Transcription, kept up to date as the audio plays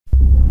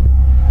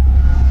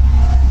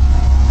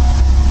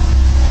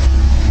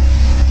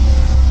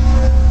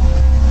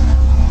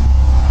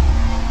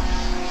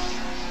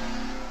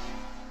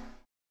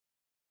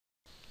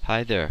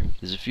Hi there.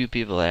 There's a few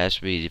people that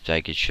asked me if I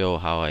could show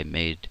how I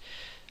made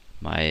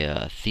my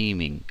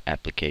theming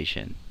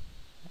application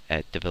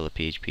at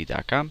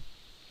developphp.com.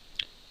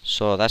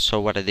 So that's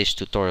what this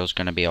tutorial is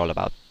going to be all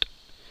about.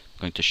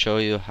 I'm going to show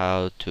you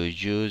how to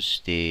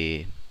use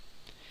the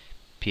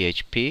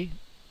PHP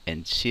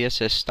and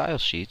CSS style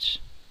sheets.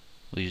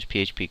 We'll use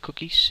PHP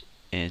cookies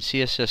and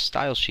CSS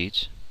style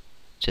sheets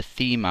to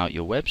theme out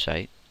your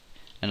website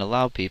and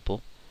allow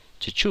people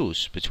to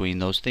choose between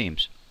those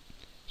themes.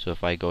 So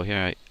if I go here,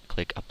 I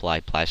click apply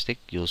plastic,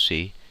 you'll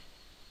see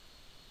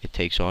it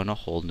takes on a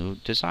whole new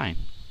design.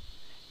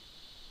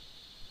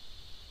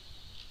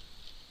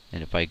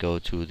 And if I go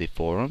to the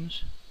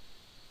forums,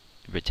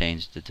 it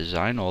retains the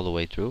design all the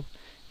way through.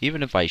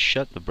 Even if I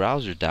shut the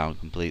browser down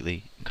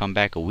completely and come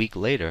back a week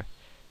later,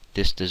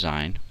 this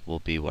design will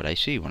be what I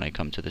see when I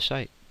come to the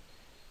site.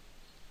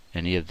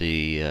 Any of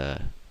the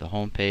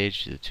home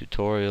page, the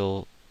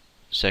tutorial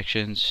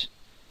sections,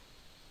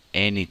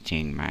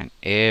 anything, man,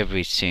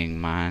 everything,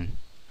 man,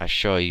 I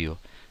show you.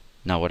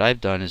 Now what I've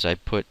done is I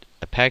put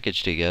a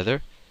package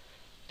together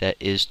that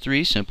is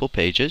 3 simple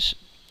pages.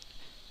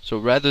 So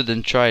rather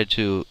than try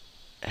to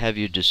have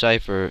you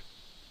decipher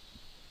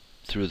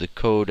through the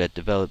code at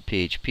Develop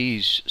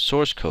PHP's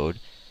source code,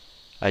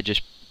 I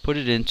just put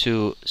it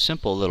into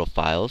simple little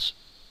files,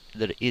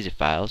 little easy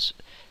files.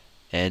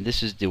 And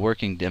this is the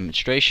working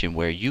demonstration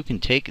where you can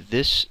take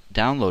this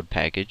download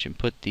package and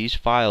put these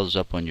files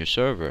up on your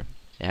server.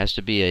 It has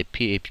to be a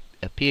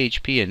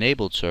PHP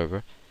enabled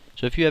server.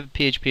 So if you have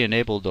PHP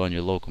enabled on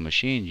your local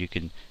machine, you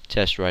can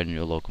test right on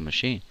your local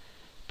machine.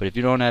 But if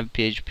you don't have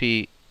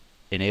PHP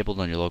enabled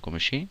on your local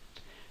machine,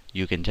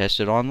 you can test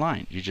it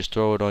online. You just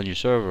throw it on your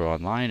server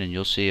online and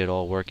you'll see it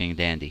all working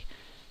dandy.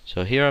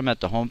 So here I'm at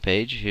the home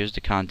page. Here's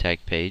the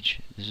contact page.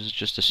 This is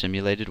just a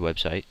simulated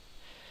website.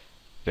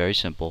 Very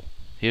simple.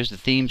 Here's the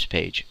themes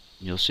page.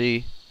 You'll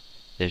see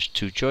there's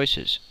 2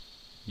 choices.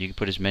 You can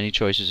put as many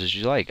choices as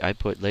you like. I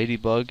put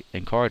Ladybug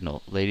and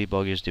Cardinal.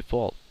 Ladybug is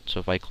default. So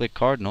if I click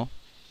Cardinal,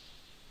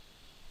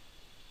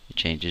 it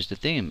changes the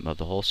theme of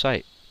the whole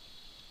site.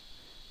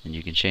 And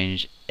you can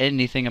change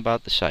anything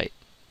about the site.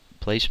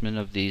 Placement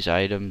of these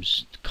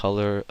items,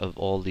 color of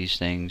all these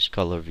things,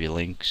 color of your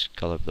links,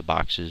 color of the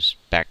boxes,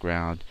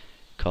 background,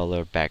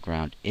 color,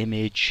 background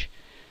image.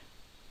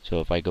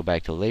 So if I go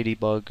back to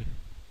Ladybug,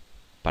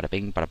 bada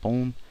bing, bada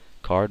boom,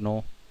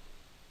 Cardinal,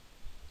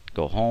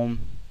 go home,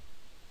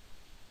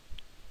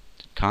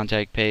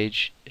 contact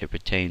page, it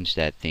retains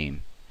that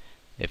theme.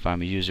 If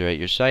I'm a user at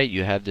your site,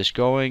 you have this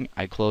going,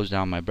 I close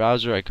down my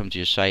browser, I come to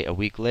your site a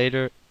week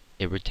later,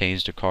 it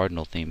retains the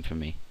Cardinal theme for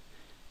me,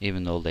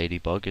 even though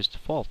Ladybug is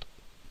default.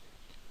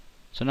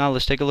 So now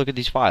let's take a look at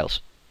these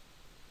files.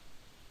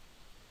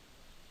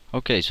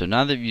 Okay, so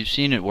now that you've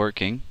seen it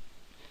working,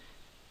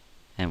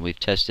 and we've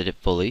tested it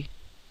fully,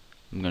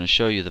 I'm going to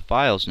show you the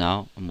files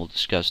now, and we'll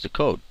discuss the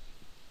code.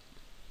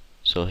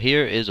 So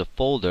here is a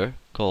folder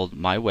called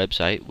My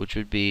Website, which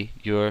would be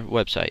your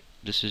website.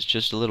 This is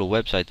just a little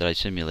website that I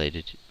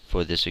simulated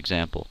for this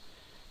example.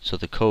 So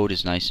the code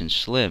is nice and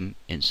slim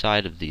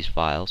inside of these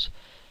files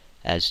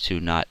as to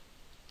not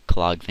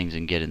clog things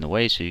and get in the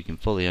way, so you can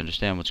fully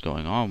understand what's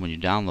going on. When you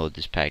download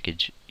this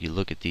package, you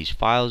look at these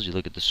files, you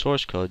look at the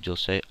source code, you'll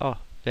say, oh,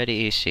 very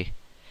easy.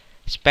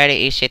 It's very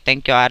easy.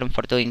 Thank you, Adam,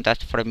 for doing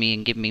that for me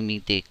and giving me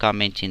the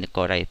comments in the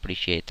code. I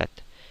appreciate that.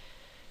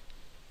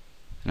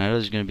 And I know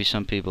there's going to be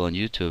some people on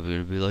YouTube who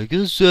are going to be like,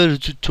 is that a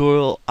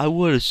tutorial? I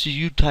want to see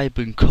you type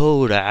in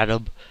code,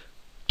 Adam.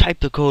 Type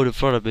the code in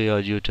front of me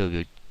on YouTube,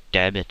 you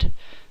damn it.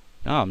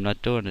 No, I'm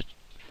not doing it,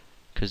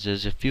 because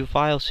there's a few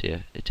files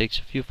here. It takes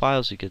a few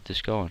files to get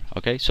this going.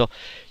 Okay, so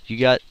you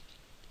got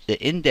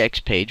the index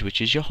page, which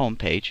is your home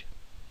page,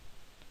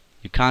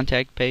 your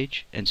contact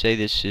page, and say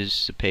this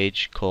is the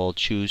page called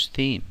Choose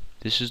Theme.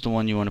 This is the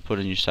one you want to put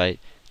on your site.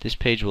 This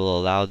page will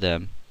allow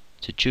them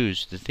to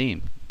choose the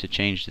theme, to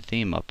change the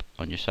theme up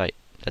on your site.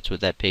 That's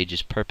what that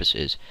page's purpose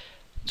is.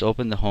 Let's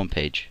open the home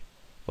page.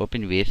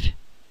 Open with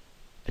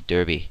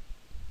Adobe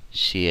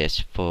CS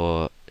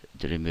for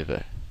the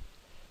remover.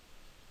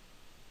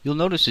 You'll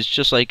notice it's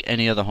just like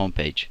any other home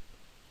page.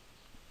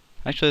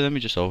 Actually, let me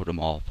just open them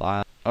all.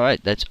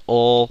 Alright, that's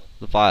all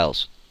the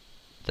files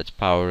that's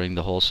powering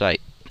the whole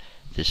site.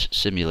 This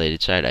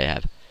simulated site I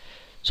have.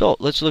 So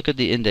let's look at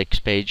the index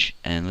page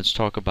and let's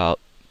talk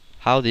about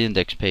how the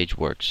index page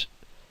works.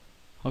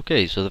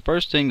 Okay, so the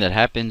first thing that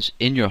happens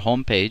in your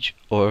home page,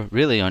 or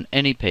really on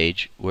any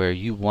page where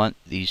you want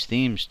these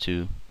themes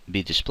to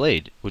be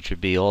displayed, which would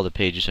be all the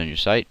pages on your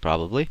site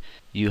probably,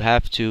 you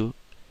have to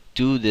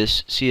do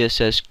this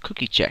CSS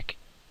Cookie Check.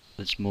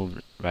 Let's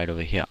move right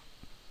over here.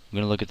 I'm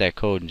going to look at that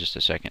code in just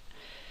a second.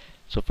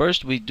 So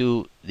first we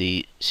do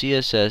the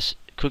CSS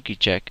Cookie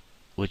Check,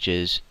 which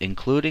is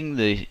including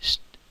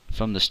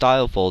from the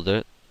style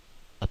folder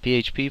a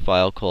PHP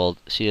file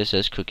called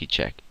CSS Cookie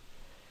Check.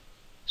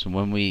 So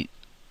when we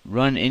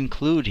run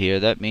include here,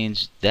 that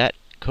means that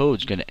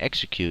code's going to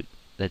execute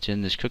that's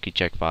in this cookie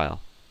check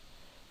file.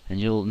 And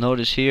you'll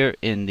notice here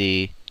in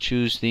the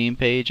choose theme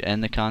page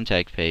and the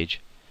contact page,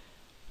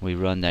 we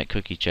run that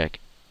cookie check.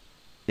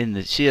 in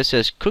the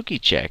CSS Cookie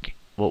Check,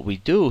 what we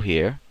do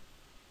here,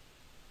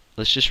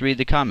 let's just read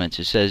the comments.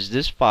 It says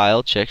this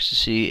file checks to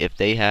see if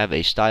they have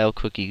a style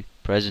cookie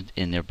present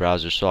in their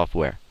browser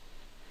software.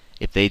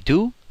 If they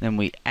do, then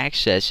we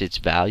access its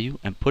value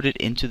and put it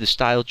into the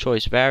style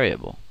choice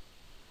variable.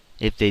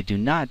 If they do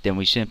not, then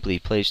we simply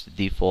place the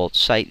default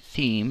site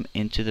theme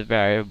into the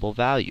variable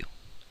value.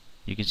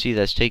 You can see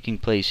that's taking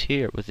place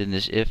here within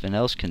this if and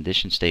else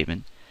condition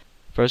statement.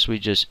 First we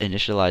just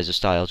initialize the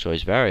style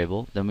choice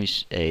variable, then we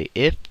say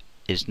if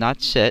is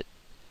not set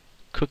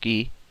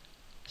cookie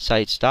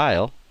site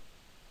style,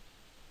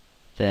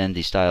 then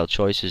the style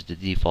choice is the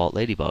default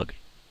ladybug,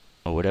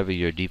 or whatever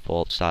your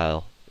default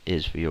style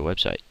is for your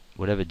website,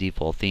 whatever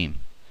default theme.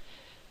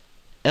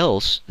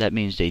 Else, that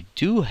means they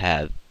do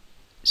have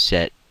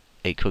set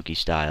a cookie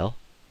style.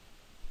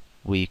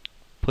 We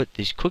put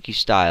this cookie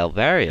style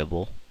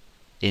variable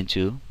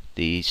into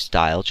the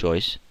style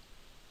choice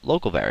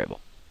local variable.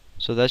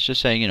 So that's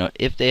just saying,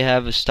 if they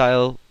have a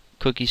style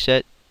cookie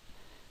set,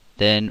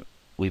 then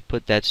we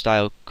put that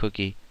style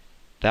cookie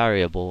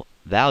variable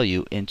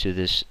value into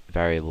this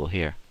variable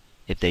here.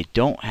 If they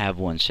don't have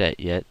one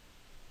set yet,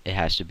 it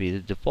has to be the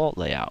default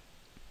layout.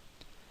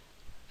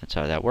 That's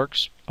how that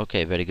works.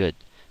 Okay, very good.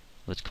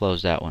 Let's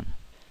close that one.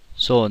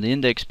 So on the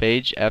index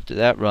page, after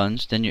that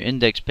runs, then your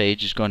index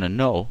page is going to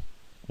know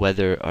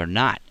whether or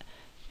not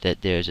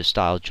that there's a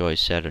style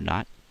choice set or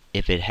not.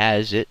 If it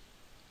has it,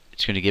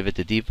 it's going to give it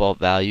the default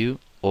value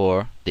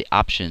or the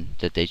option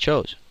that they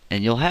chose.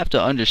 And you'll have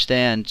to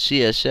understand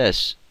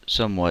CSS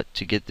somewhat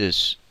to get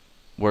this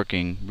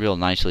working real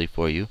nicely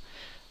for you.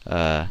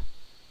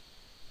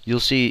 You'll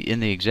see in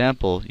the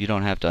example you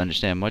don't have to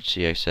understand much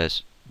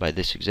CSS by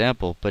this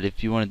example, but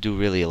if you want to do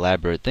really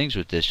elaborate things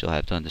with this, you'll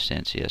have to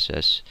understand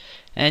CSS,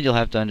 and you'll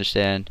have to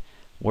understand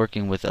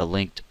working with a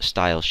linked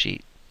style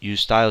sheet.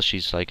 Use style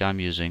sheets like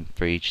I'm using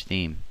for each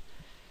theme.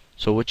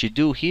 So what you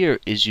do here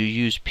is you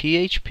use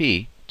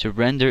PHP to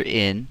render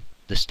in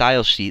the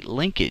style sheet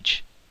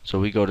linkage. So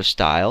we go to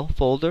style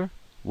folder,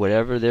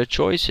 whatever their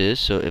choice is.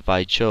 So if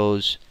I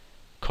chose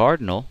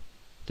cardinal,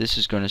 this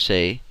is going to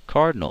say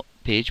cardinal.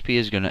 PHP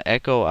is going to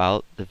echo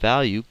out the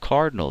value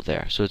cardinal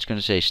there. So it's going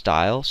to say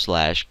style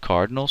 /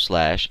 cardinal /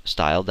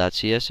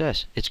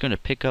 style.css. It's going to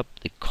pick up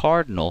the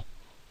cardinal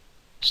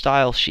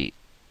style sheet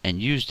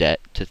and use that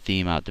to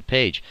theme out the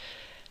page.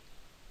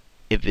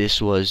 If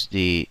this was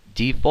the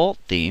default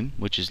theme,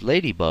 which is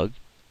ladybug,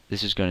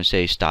 this is going to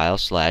say style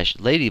 /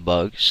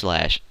 ladybug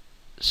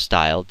 /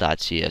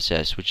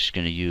 style.css, which is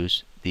going to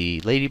use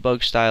the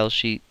ladybug style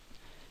sheet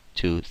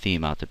to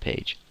theme out the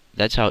page.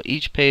 That's how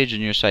each page in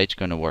your site is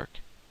going to work,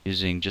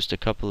 using just a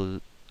couple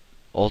of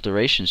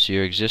alterations to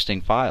your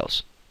existing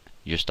files.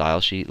 Your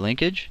style sheet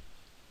linkage,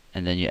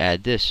 and then you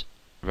add this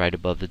right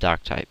above the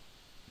doc type.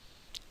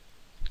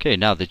 Okay,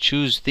 now the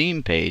choose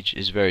theme page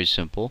is very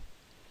simple.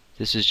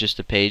 This is just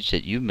a page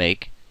that you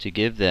make to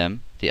give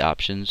them the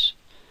options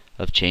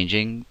of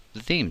changing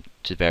the theme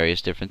to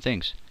various different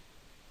things.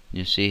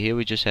 You see here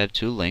we just have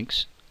two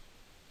links.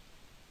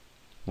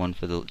 One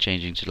for the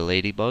changing to the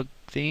ladybug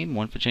theme,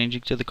 one for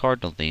changing to the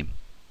cardinal theme.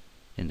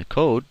 In the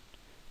code,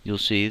 you'll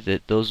see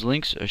that those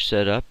links are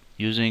set up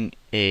using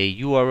a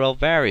URL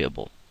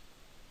variable.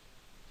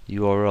 The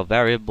URL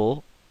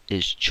variable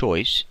is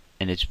choice,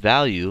 and its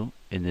value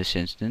in this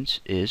instance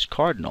is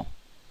cardinal.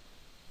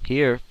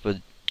 Here,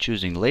 for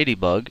choosing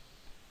ladybug,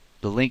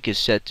 the link is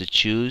set to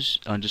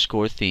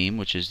choose_theme,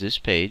 which is this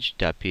page,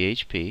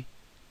 .php,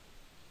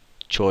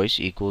 choice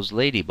equals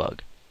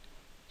ladybug.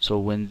 So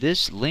when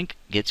this link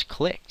gets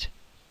clicked,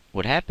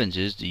 what happens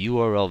is the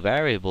URL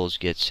variables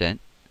get sent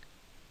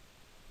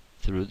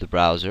through the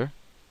browser,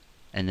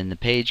 and then the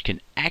page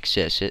can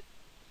access it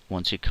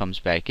once it comes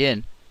back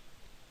in,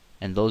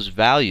 and those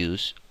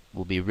values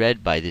will be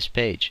read by this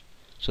page.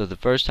 So the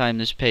first time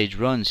this page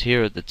runs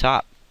here at the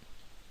top,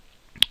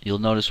 you'll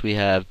notice we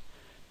have,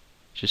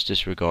 just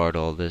disregard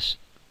all this,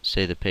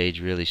 say the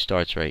page really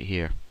starts right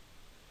here.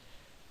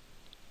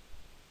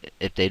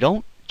 If they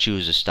don't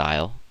choose a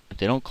style, if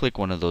they don't click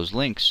one of those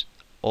links,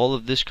 all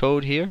of this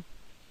code here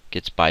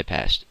gets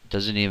bypassed. It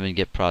doesn't even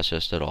get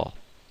processed at all.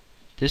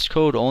 This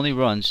code only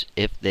runs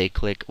if they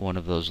click one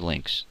of those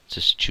links to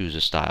choose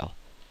a style.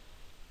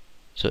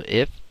 So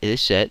if it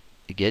is set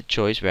the get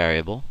choice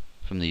variable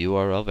from the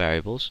URL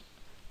variables,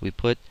 we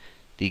put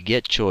the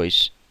get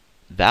choice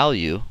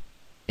value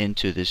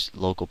into this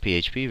local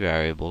PHP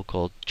variable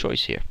called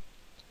choice here.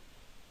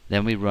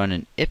 Then we run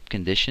an if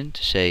condition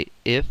to say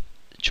if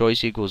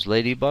choice equals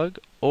ladybug,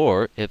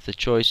 or if the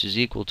choice is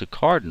equal to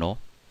cardinal,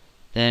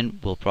 then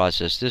we'll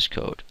process this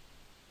code.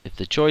 If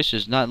the choice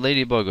is not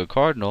ladybug or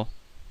cardinal,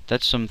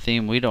 that's some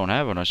theme we don't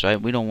have on our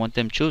site. We don't want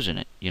them choosing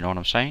it. You know what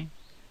I'm saying?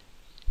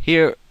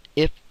 Here,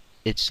 if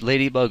it's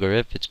ladybug or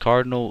if it's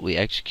cardinal, we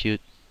execute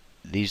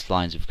these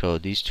lines of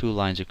code, these two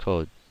lines of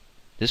code.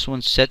 This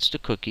one sets the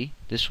cookie.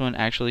 This one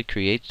actually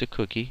creates the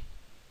cookie,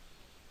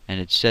 and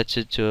it sets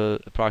it to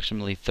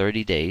approximately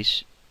 30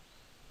 days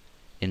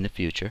in the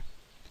future.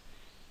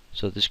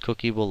 So this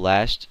cookie will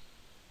last,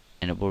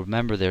 and it will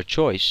remember their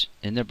choice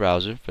in their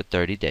browser for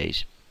 30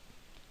 days.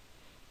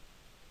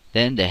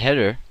 Then the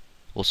header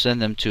will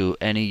send them to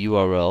any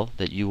URL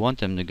that you want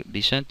them to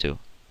be sent to.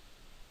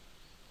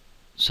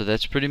 So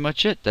that's pretty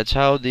much it. That's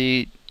how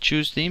the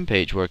choose theme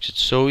page works.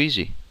 It's so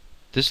easy.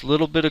 This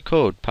little bit of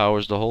code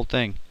powers the whole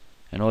thing,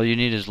 and all you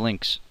need is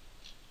links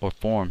or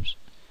forms.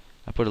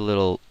 I put a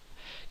little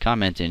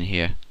comment in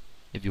here.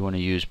 If you want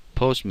to use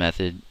post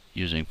method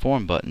using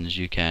form buttons,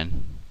 you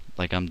can,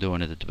 like I'm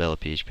doing at the develop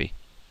PHP.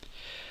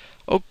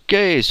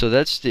 Okay, so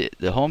that's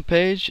the home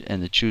page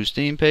and the choose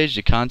theme page.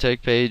 The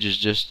contact page is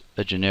just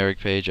a generic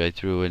page I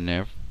threw in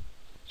there.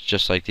 It's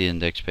just like the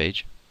index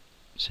page.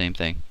 Same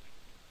thing.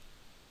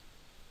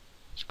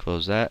 Let's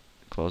close that,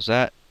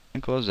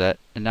 and close that.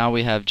 And now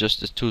we have just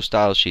the two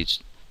style sheets.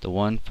 The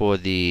one for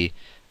the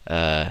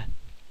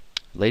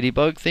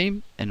ladybug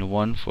theme and the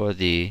one for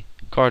the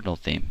cardinal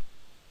theme.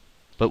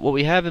 But what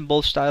we have in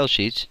both style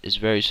sheets is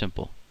very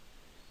simple.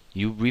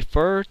 You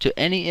refer to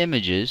any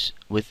images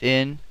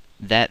within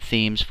that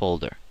theme's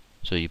folder.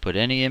 So you put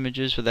any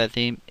images for that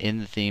theme in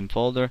the theme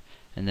folder,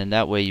 and then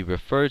that way you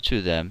refer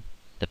to them,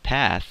 the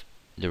path,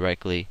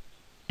 directly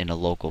in a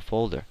local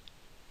folder.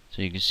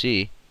 So you can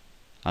see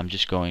I'm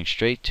just going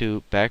straight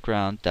to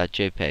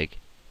background.jpg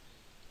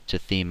to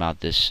theme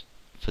out this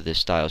for this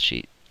style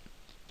sheet,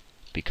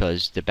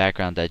 because the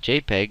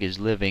background.jpg is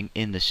living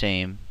in the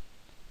same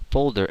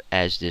folder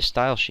as this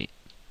style sheet.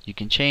 You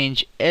can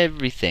change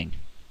everything.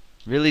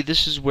 Really,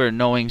 this is where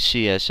knowing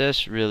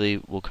CSS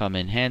really will come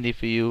in handy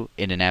for you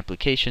in an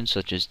application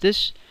such as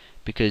this,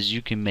 because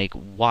you can make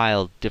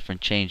wild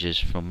different changes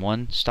from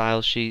one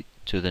style sheet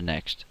to the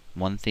next,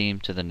 one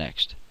theme to the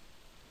next.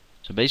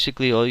 So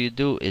basically all you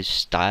do is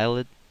style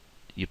it,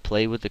 you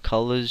play with the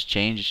colors,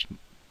 change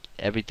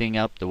everything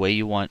up the way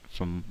you want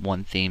from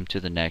one theme to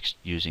the next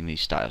using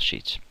these style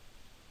sheets.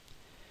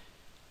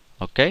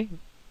 Okay?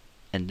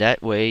 And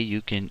that way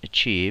you can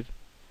achieve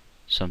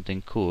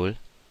something cool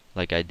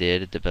like I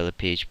did at Develop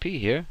PHP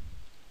here.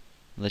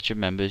 Let your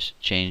members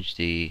change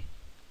the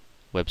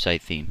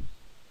website theme.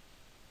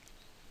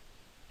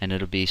 And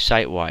it'll be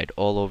site-wide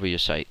all over your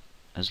site,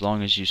 as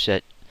long as you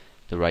set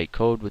the right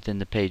code within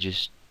the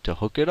pages to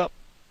hook it up.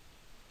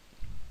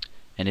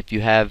 And if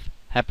you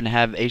happen to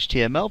have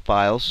HTML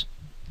files,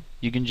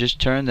 you can just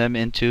turn them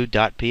into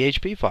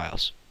 .php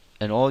files,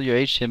 and all your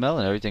HTML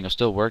and everything will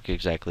still work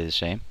exactly the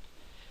same.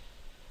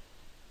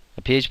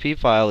 A PHP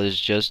file is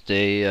just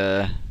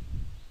a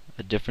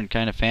different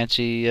kind of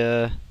fancy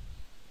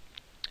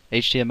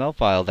HTML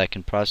file that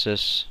can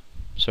process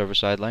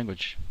server-side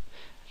language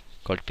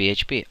called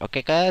PHP.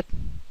 Okay, good.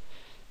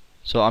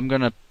 So I'm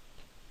gonna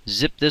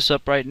zip this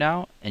up right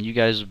now, and you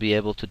guys will be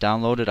able to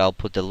download it. I'll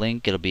put the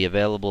link. It'll be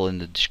available in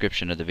the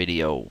description of the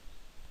video,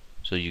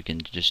 so you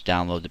can just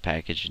download the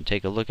package and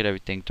take a look at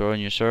everything, throw in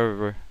your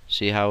server,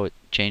 see how it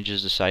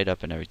changes the site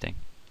up and everything.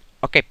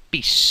 Okay,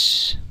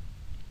 peace.